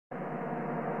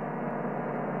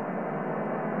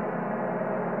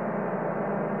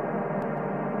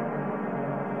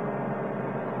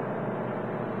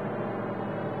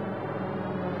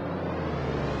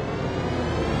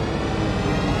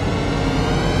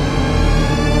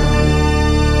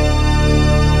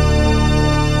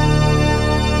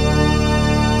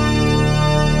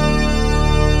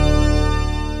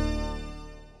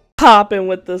Popping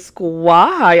with the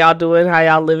squad. How y'all doing? How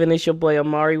y'all living? It's your boy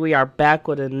Amauri. We are back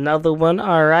with another one.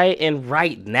 All right, and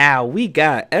right now we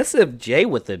got SFJ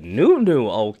with a new.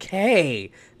 Okay,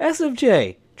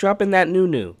 SFJ dropping that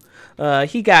new.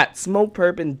 He got Smoke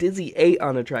Purp and DizzyEight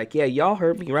on the track. Yeah, y'all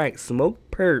heard me right. Smoke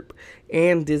Purp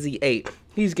and DizzyEight.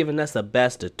 He's giving us the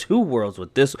best of two worlds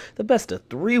with this, the best of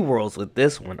three worlds with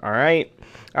this one, all right?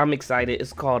 I'm excited.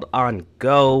 It's called On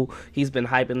Go. He's been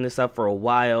hyping this up for a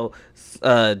while.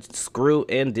 Scru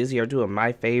and Dizzy are two of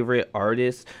my favorite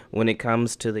artists when it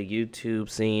comes to the YouTube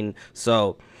scene.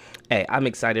 So, hey, I'm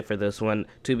excited for this one.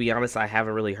 To be honest, I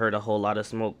haven't really heard a whole lot of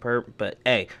Smoke Purp, but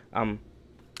hey, I'm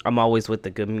always with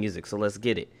the good music, so let's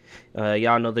get it.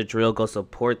 Y'all know the drill. Go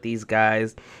support these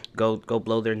guys. Go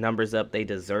blow their numbers up. They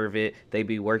deserve it. They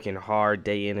be working hard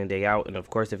day in and day out. And of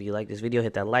course, if you like this video,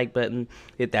 hit that like button,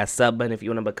 hit that sub button if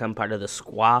you want to become part of the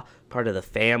SQUA, part of the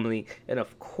family. And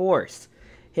of course,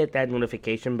 hit that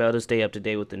notification bell to stay up to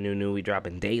date with the new we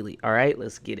dropping daily. All right,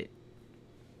 let's get it.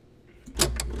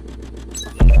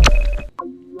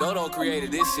 Dodo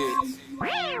created this shit.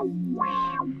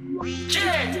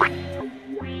 Yeah.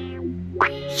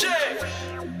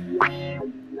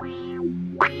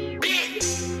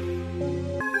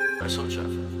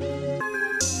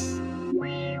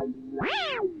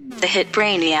 The hit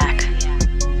Brainiac.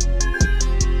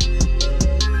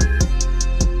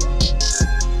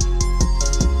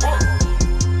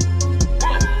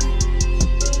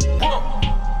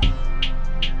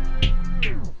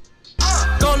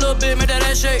 Go a little bit, make that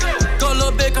ass shake. Go a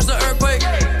little bit, cause the earthquake.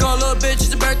 Go a little bit,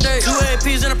 it's a birthday. 2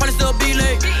 APs and I'll probably still be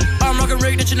late. I'm rocking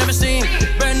rig that you never seen.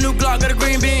 Brand new Glock, got a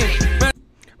green bean.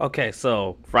 Okay,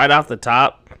 so right off the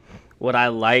top, what I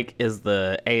like is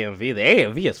the AMV. The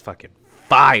AMV is fucking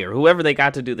fire. Whoever they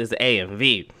got to do this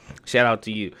AMV, shout out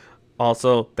to you.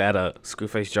 Also, that Scru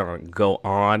Face Jean go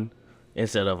on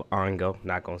instead of on go.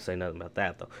 Not gonna say nothing about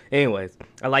that though. Anyways,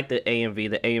 I like the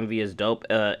AMV. The AMV is dope.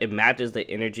 It matches the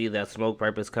energy that Smoke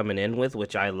Purp is coming in with,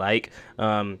 which I like.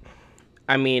 I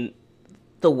mean,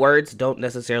 the words don't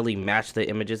necessarily match the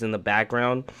images in the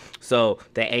background, so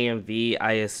the AMV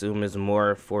I assume is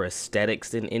more for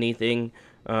aesthetics than anything,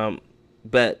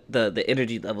 but the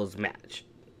energy levels match.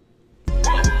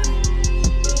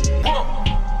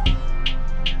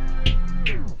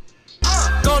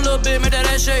 Go a little bit, make that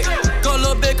ass shake. Go a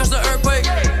little bit, cause the earthquake.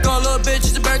 Go a little bit,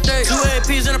 it's a birthday. 2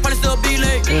 APs and I'll probably still be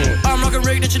late. I'm rocking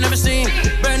rig that you never seen.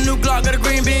 Brand new Glock, got a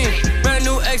green bean. Brand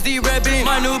new XD red beam.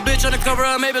 My new bitch on the cover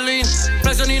of Maybelline.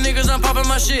 Flex on these niggas, I'm popping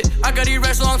my shit. I got these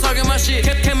racks, so I'm talking my shit.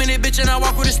 Came in it, bitch, and I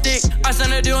walk with a stick. I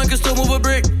signed a deal and can still move a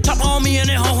brick. Top on me and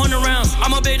then whole 100 rounds.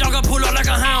 I'm a big dog, I pull up like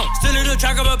a hound. Still in the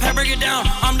track of a pep, break it down.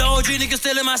 I'm the OG nigga,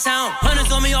 still in my sound.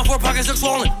 Hundreds on me, all 4 pockets are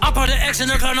swollen. I put the X in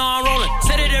the car, now I'm rolling.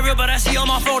 Said it real, but I see all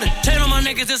my folding. Chain on my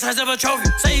niggas, this has of a trophy.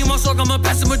 Say you want smoke, I'ma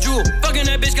pass him a jewel. Fucking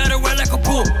that bitch, got her wet like a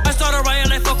pool. I start a riot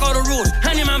like fuck all the rules.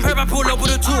 Honey, man, perp, I pull up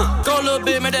with a tool. Go a little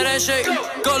bit, make that ass shake.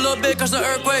 Go a little bit, cause the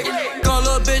earthquake. Go a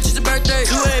little bit, it's a birthday.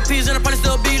 2 APs and I'll probably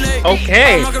still be late.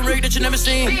 Okay. I'm rocking rig that you never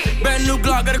seen. Brand new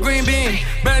Glock, got a green bean.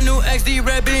 Brand new XD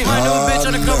red beam. My new bitch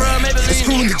on the cover of Maybelline.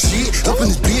 Screwing the G, up in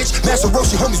this bitch. Master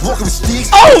Roshi, homies walking with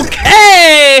sticks.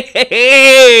 Okay!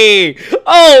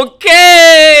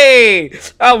 Okay!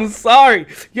 I'm sorry.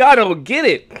 Y'all don't get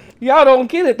it. Y'all don't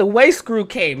get it. The way Scru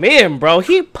came in, bro,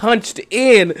 he punched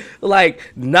in like,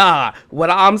 nah.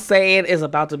 What I'm saying is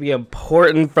about to be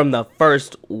important from the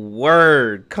first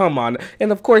word. Come on.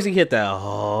 And of course he hit that,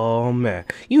 oh man.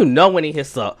 You know when he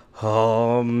hits the,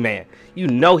 oh man. You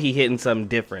know he hitting something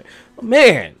different.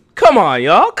 Man, come on,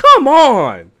 y'all. Come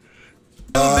on.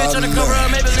 Bitch on the cover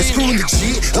of Maybelline. Screwing the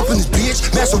G, up in this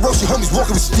bitch. Master Roshi, homies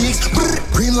walking with sticks.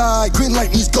 Green light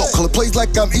means go. Color plays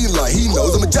like I'm Eli. He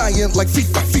knows I'm a giant like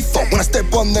FIFA. When I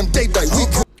step on them, they die.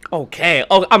 Okay.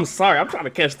 Oh, I'm sorry. I'm trying to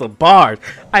catch the bars.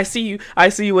 I see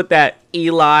you with that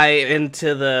Eli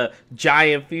into the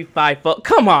giant FIFA.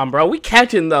 Come on, bro. We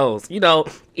catching those. You know,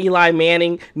 Eli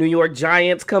Manning, New York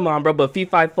Giants. Come on, bro. But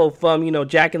FIFA fun, you know,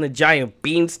 Jack and the Giant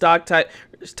Beanstalk type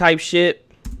shit.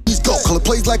 Go. Color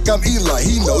plays like I'm Eli.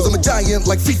 He knows I'm a giant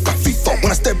like FIFA.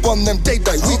 When I step on them, they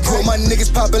die. We grow my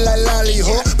niggas popping like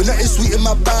lolly-ho, but nothing sweet in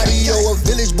my body, yo. A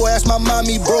village boy, ask my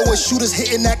mommy, bro. When shooters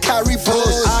hitting that carry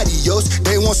pose. Adios,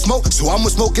 they want smoke, so I'm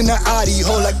smoking that audio.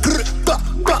 Like,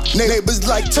 neighbors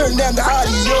like, turn down the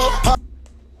audio.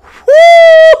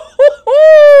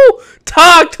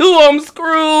 Talk to him,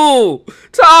 Scru.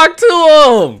 Talk to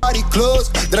him. Party clothes,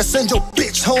 then I send your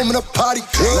bitch home in a party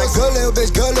clothes. Like, go little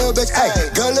bitch,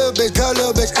 ayy. Go little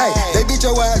bitch, ayy. They beat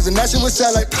your ass and that shit would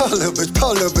sound like po little bitch,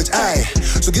 ayy.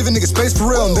 So give a nigga space for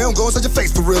real, and they don't go inside your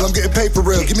face for real. I'm getting paid for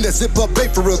real. Give me that zip up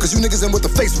bait for real, cause you niggas ain't with the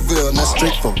face for real, and that's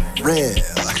straight for real.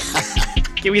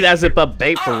 Give me that zip up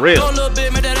bait for real. Go a little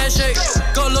bit, make that ass shake.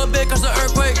 Go a little bit, cause the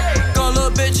earthquake. Go a little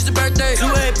bit, it's your birthday. 2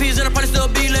 APs and I probably still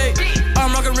be late.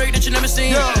 I'm rockin' rig that you never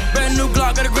seen. Brand new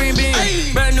Glock, got a green bean.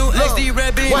 Brand new XD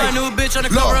red beam. Brand new bitch on the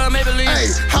cover of Maybelline.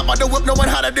 Hey, how about the whip? No one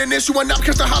hotter than this. You and I'm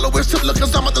the hollow is tip, look,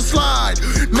 cause I'm at the slide.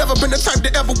 Never been the type to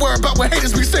ever worry about what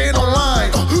haters be saying online.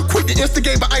 Quick to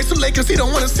instigate but isolate, cause he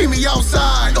don't wanna see me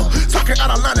outside. Talking out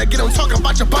of line, I get him talking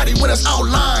about your body when it's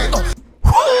outlined.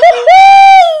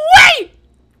 Wait!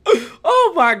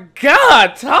 Oh my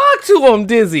God! Talk to him,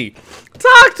 Dizzy.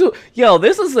 Talk to yo.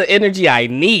 This is the energy I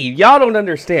need. Y'all don't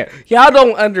understand. Y'all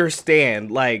don't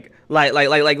understand. Like.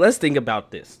 Let's think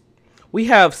about this. We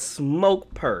have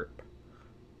Smoke Purp.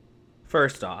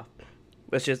 First off,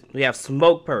 we have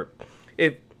Smoke Purp.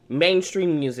 If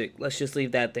mainstream music, let's just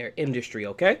leave that there. Industry,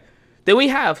 okay? Then we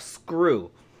have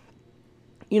Scru.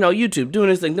 You know, YouTube doing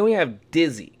this thing. Then we have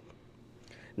Dizzy.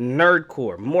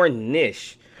 Nerdcore, more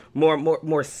niche,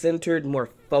 more centered, more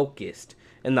focused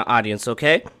in the audience,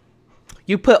 okay?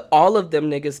 You put all of them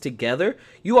niggas together,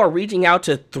 you are reaching out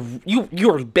to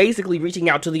you're basically reaching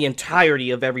out to the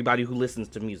entirety of everybody who listens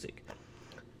to music,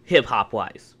 hip hop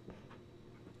wise.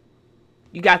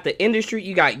 You got the industry,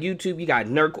 you got YouTube, you got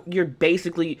nerdcore. You're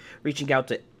basically reaching out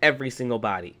to every single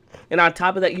body. And on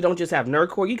top of that, you don't just have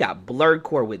nerdcore, you got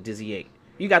blurredcore with DizzyEight.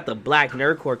 You got the black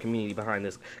nerdcore community behind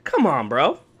this. Come on,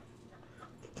 bro.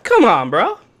 Come on,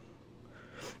 bro.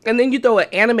 And then you throw an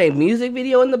anime music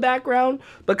video in the background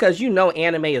because you know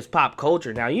anime is pop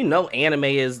culture now. You know anime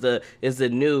is the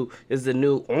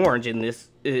new orange in this,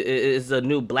 is the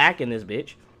new black in this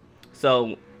bitch.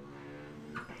 So,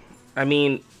 I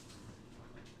mean,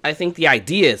 I think the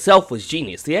idea itself was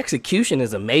genius. The execution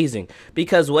is amazing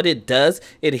because what it does,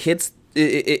 it hits,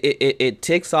 it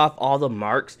ticks off all the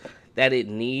marks that it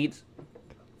needs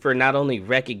for not only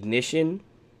recognition,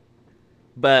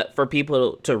 but for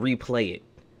people to replay it.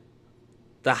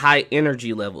 The high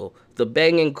energy level, the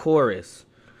banging chorus.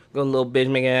 Go little bitch,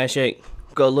 make that shake.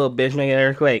 Go little bitch, make an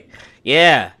earthquake.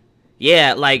 Yeah,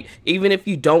 like, even if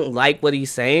you don't like what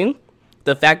he's saying,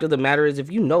 the fact of the matter is,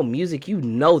 if you know music, you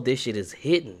know this shit is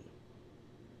hitting.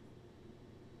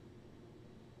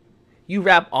 You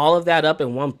wrap all of that up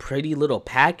in one pretty little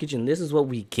package, and this is what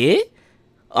we get?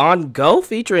 On Go,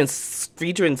 featuring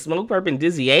Smoke Purp and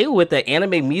DizzyEight with the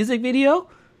anime music video?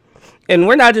 And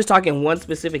we're not just talking one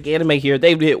specific anime here.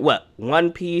 They've hit what?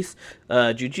 One Piece,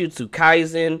 Jujutsu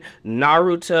Kaisen,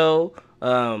 Naruto.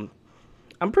 I'm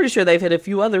pretty sure they've hit a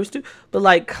few others too. But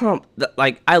like,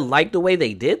 I like the way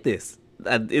they did this.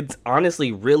 It's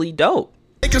honestly really dope.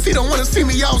 Cause he don't wanna see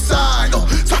me outside.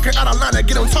 Talking out of line, I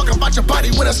get him talking about your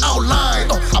body when it's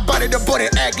outlined. I body the butt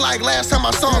and act like last time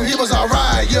I saw him, he was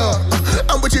alright, yeah.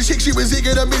 I'm with your chick, she was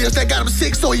eager to meet us, that got him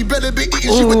sick, so he better be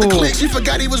eating. She with the click, she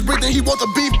forgot he was breathing, he want the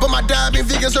beef, but my diamond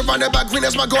vegans surrounded by green,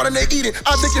 that's my garden, they eat it.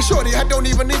 I think it's shorty, I don't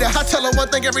even need it. I tell her one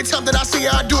thing every time that I see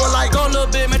her, I do it like. Go a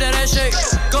little bit, make that ass shake.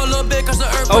 Go a little bit, cause the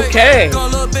earthquake. Okay. Go a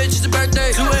little bit, it's your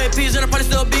birthday. 2 APs and I probably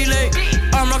still be late.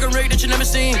 I'm rockin' rig that you never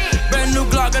seen. Brand new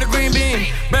Glock, got a green bean.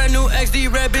 Brand new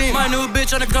XD red beam. My new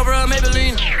bitch on the cover of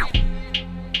Maybelline.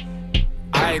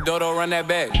 Aight, Dodo, run that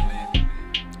back.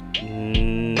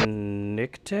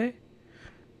 Nicte?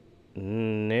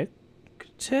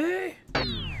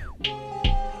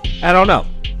 I don't know.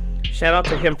 Shout out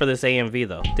to him for this AMV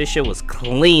though. This shit was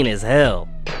clean as hell.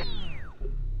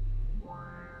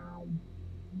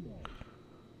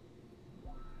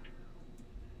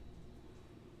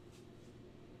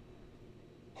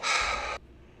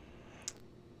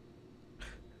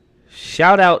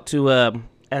 Shout out to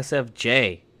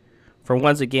SFJ for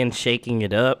once again shaking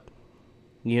it up.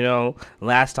 You know,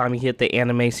 last time he hit the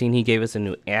anime scene, he gave us a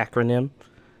new acronym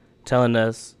telling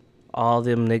us all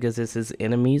them niggas is his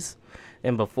enemies.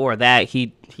 And before that,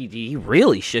 he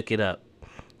really shook it up.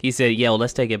 He said, yo,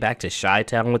 let's take it back to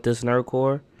Chi-Town with this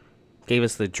nerdcore. Gave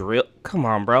us the drill. Come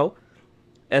on, bro.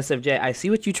 SFJ, I see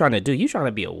what you trying to do. You trying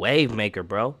to be a wave maker,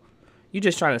 bro. You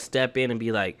just trying to step in and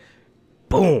be like,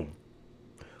 boom.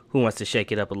 Who wants to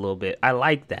shake it up a little bit? I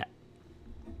like that.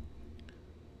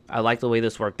 I like the way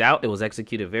this worked out. It was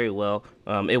executed very well.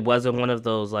 It wasn't one of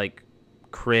those like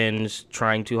cringe,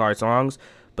 trying too hard songs,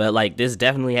 but like this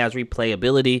definitely has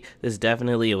replayability. This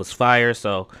definitely, it was fire.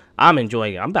 So I'm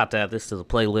enjoying it. I'm about to add this to the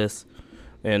playlist,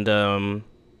 and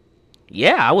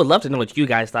yeah, I would love to know what you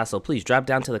guys thought. So please drop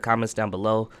down to the comments down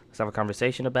below. Let's have a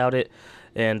conversation about it.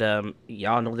 And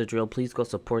y'all know the drill. Please go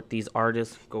support these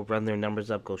artists. Go run their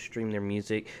numbers up. Go stream their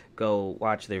music. Go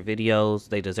watch their videos.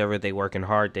 They deserve it. They working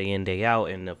hard day in, day out.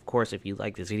 And of course, if you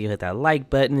like this video, hit that like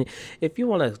button. If you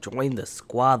want to join the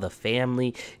SQUA, the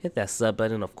family, hit that sub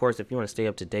button. Of course, if you want to stay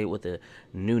up to date with the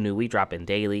new we dropping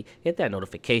daily, hit that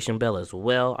notification bell as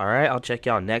well. All right, I'll check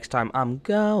y'all next time. I'm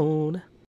gone.